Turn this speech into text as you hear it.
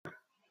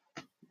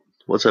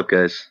What's up,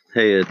 guys?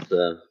 Hey, it's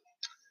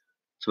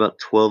about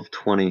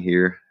 12:20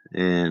 here,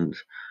 and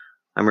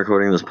I'm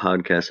recording this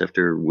podcast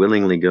after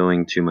willingly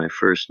going to my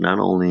first not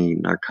only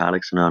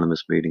Narcotics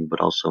Anonymous meeting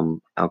but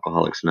also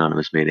Alcoholics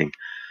Anonymous meeting.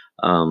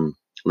 Um,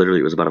 Literally,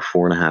 it was about a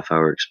 4.5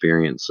 hour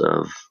experience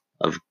of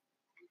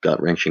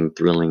gut wrenching,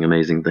 thrilling,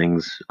 amazing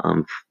things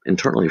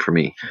internally for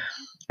me,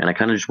 and I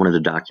kind of just wanted to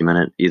document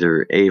it,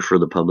 either A for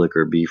the public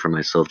or B for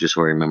myself, just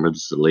so I remember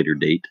this is a later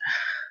date.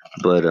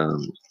 But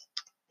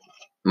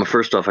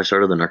first off, I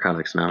started the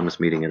Narcotics Anonymous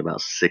meeting at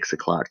about 6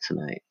 o'clock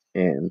tonight,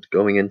 and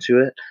going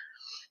into it,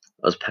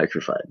 I was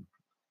petrified.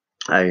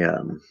 I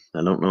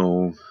don't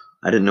know,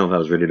 I didn't know if I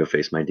was ready to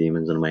face my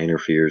demons and my inner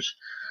fears.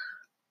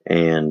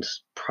 And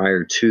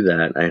prior to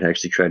that, I had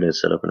actually tried to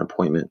set up an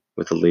appointment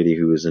with a lady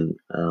who was an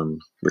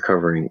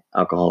recovering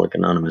Alcoholic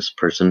Anonymous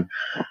person.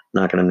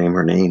 Not going to name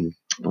her name.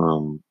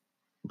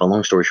 But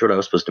long story short, I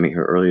was supposed to meet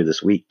her earlier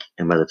this week,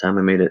 and by the time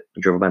I made it, I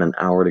drove about an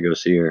hour to go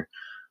see her.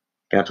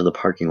 Got to the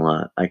parking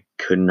lot. I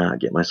could not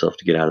get myself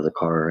to get out of the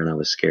car, and I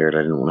was scared.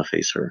 I didn't want to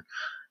face her.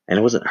 And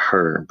it wasn't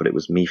her, but it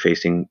was me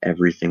facing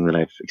everything that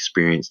I've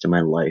experienced in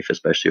my life,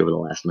 especially over the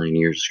last 9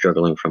 years,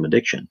 struggling from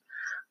addiction.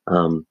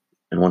 Um,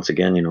 and once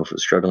again,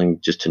 struggling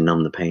just to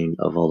numb the pain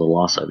of all the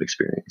loss I've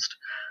experienced.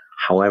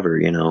 However,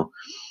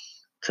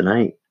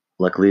 tonight,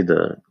 luckily,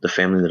 the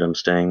family that I'm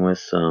staying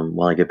with,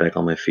 while I get back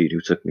on my feet,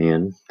 who took me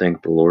in,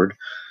 thank the Lord,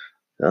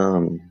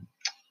 um,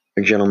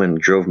 a gentleman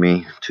drove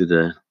me to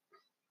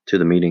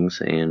the meetings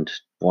and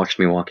watched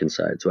me walk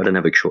inside. So I didn't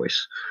have a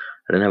choice.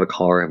 I didn't have a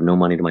car. I have no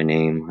money to my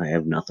name. I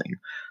have nothing.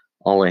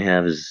 All I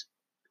have is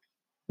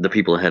the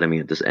people ahead of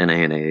me at this NA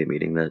and AA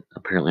meeting that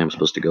apparently I'm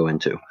supposed to go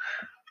into.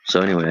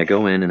 So anyway, I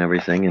go in and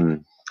everything,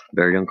 and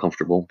very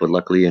uncomfortable. But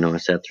luckily, I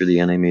sat through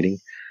the NA meeting,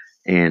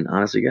 and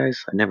honestly,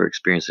 guys, I never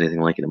experienced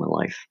anything like it in my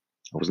life.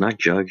 I was not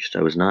judged.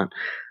 I was not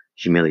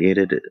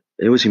humiliated.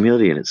 It was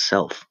humility in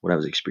itself what I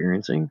was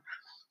experiencing,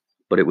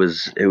 but it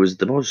was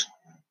the most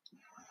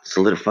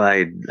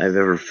solidified I've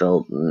ever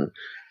felt, and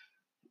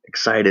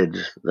excited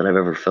that I've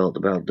ever felt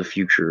about the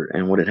future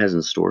and what it has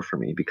in store for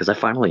me, because I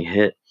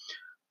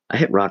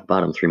hit rock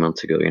bottom 3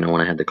 months ago,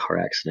 when I had the car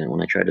accident,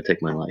 when I tried to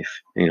take my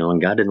life,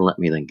 and God didn't let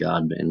me, thank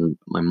God, and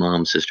my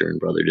mom, sister, and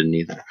brother didn't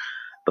either.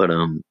 But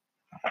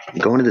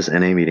going to this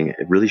NA meeting,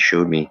 it really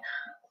showed me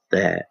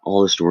that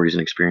all the stories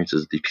and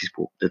experiences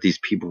these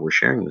people were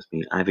sharing with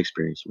me, I've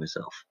experienced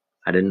myself.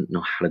 I didn't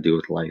know how to deal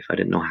with life. I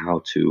didn't know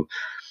how to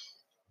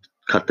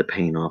cut the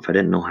pain off. I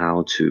didn't know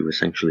how to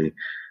essentially,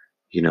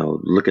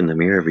 look in the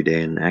mirror every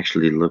day and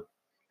actually look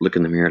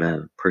in the mirror at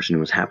a person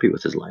who was happy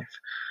with his life.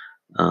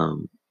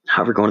 Um,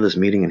 However, going to this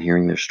meeting and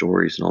hearing their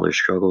stories and all their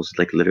struggles,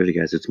 like literally,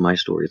 guys, it's my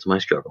story, it's my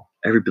struggle.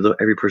 Every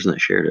person that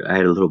shared it, I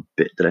had a little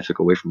bit that I took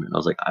away from it. And I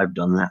was like, I've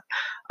done that,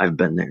 I've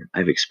been there,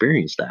 I've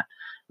experienced that.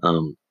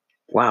 Um,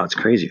 wow, it's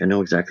crazy. I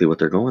know exactly what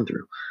they're going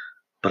through,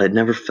 but I'd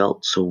never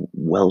felt so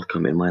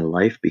welcome in my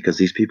life, because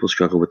these people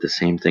struggle with the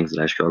same things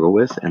that I struggle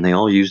with, and they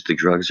all use the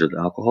drugs or the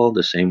alcohol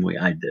the same way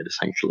I did,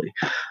 essentially.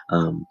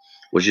 Um,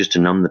 was just to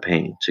numb the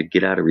pain, to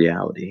get out of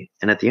reality.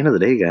 And at the end of the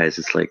day, guys,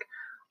 it's like,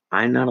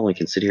 I not only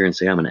can sit here and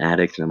say I'm an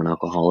addict and I'm an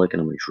alcoholic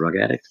and I'm a drug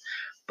addict,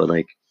 but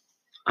like,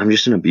 I'm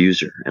just an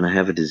abuser and I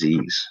have a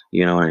disease.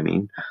 You know what I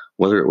mean?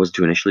 Whether it was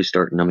to initially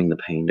start numbing the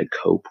pain to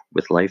cope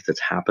with life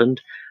that's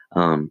happened,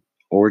 um,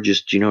 or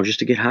just, just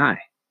to get high.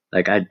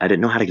 Like, I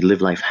didn't know how to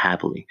live life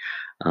happily.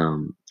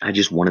 I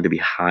just wanted to be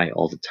high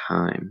all the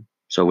time,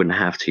 so I wouldn't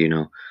have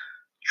to,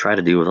 try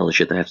to deal with all the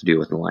shit that I have to deal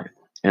with in life.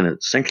 And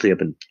essentially, I've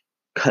been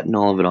cutting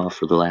all of it off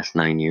for the last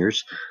 9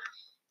 years,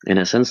 in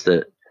a sense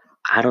that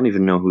I don't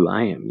even know who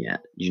I am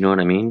yet. You know what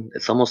I mean?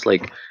 It's almost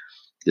like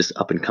this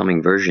up and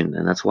coming version,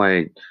 and that's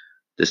why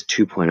this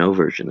 2.0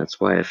 version.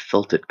 That's why I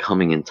felt it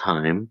coming in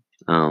time.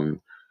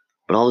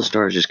 But all the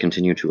stars just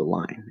continue to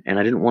align, and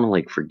I didn't want to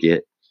like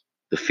forget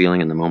the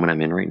feeling and the moment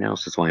I'm in right now.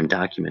 So that's why I'm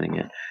documenting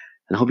it,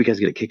 and I hope you guys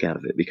get a kick out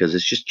of it, because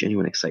it's just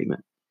genuine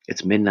excitement.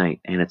 It's midnight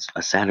and it's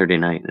a Saturday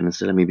night, and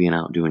instead of me being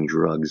out doing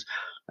drugs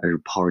or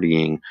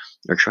partying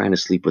or trying to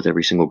sleep with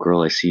every single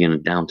girl I see in a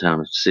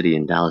downtown city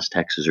in Dallas,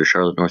 Texas, or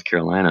Charlotte, North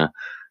Carolina,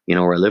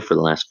 where I lived for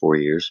the last 4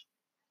 years,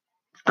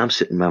 I'm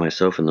sitting by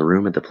myself in the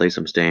room at the place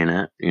I'm staying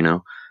at,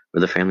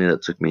 with the family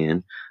that took me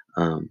in,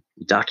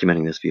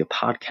 documenting this via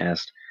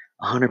podcast,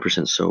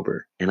 100%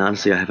 sober. And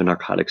honestly, I have a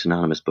Narcotics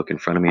Anonymous book in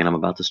front of me, and I'm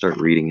about to start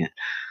reading it.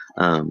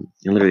 And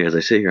literally, as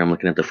I sit here, I'm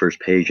looking at the first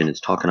page, and it's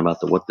talking about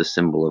what the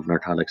symbol of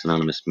Narcotics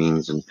Anonymous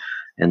means,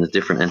 and the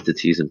different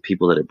entities and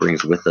people that it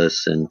brings with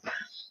us, and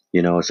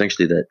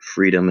essentially that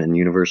freedom and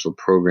universal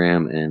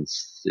program, and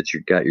it's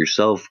got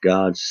yourself,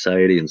 God,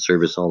 society, and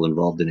service all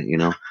involved in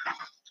it.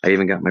 I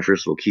even got my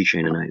first little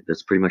keychain tonight.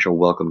 That's pretty much a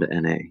welcome to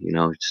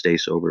NA. Stay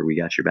sober. We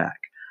got your back.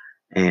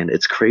 And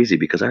it's crazy,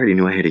 because I already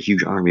knew I had a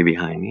huge army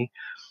behind me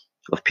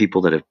of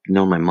people that have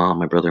known my mom,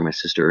 my brother, my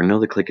sister, or know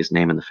the Clickest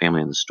name in the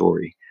family and the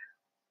story.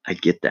 I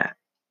get that.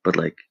 But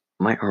like,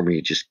 my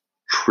army just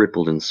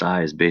tripled in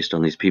size based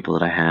on these people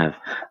that I have,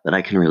 that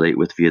I can relate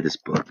with via this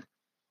book,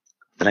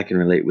 that I can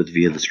relate with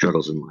via the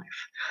struggles in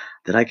life,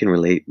 that I can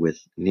relate with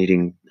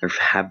needing or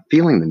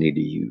feeling the need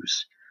to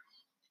use.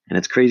 And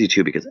it's crazy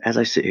too because as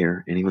I sit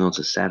here, and even though it's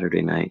a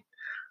Saturday night,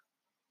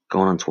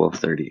 going on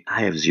 12:30,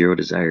 I have zero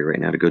desire right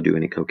now to go do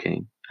any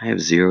cocaine. I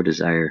have zero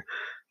desire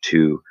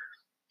to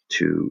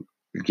to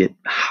get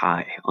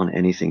high on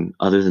anything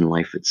other than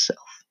life itself.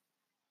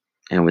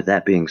 And with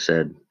that being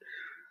said,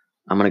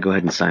 I'm gonna go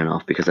ahead and sign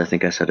off because I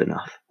think I said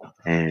enough.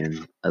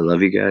 And I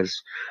love you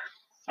guys.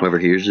 Whoever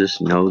hears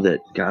this, know that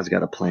God's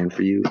got a plan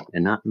for you,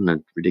 and not in a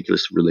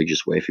ridiculous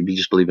religious way. If you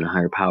just believe in a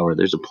higher power,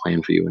 there's a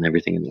plan for you in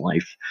everything in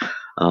life.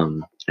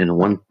 And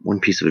one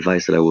piece of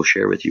advice that I will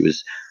share with you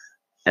is,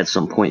 at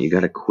some point, you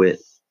got to quit,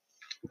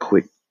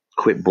 quit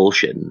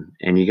bullshitting,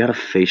 and you got to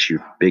face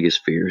your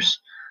biggest fears.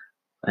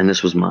 And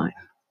this was mine,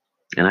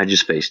 and I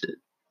just faced it.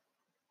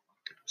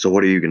 So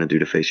what are you gonna do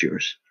to face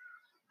yours?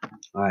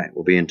 All right,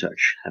 we'll be in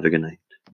touch. Have a good night.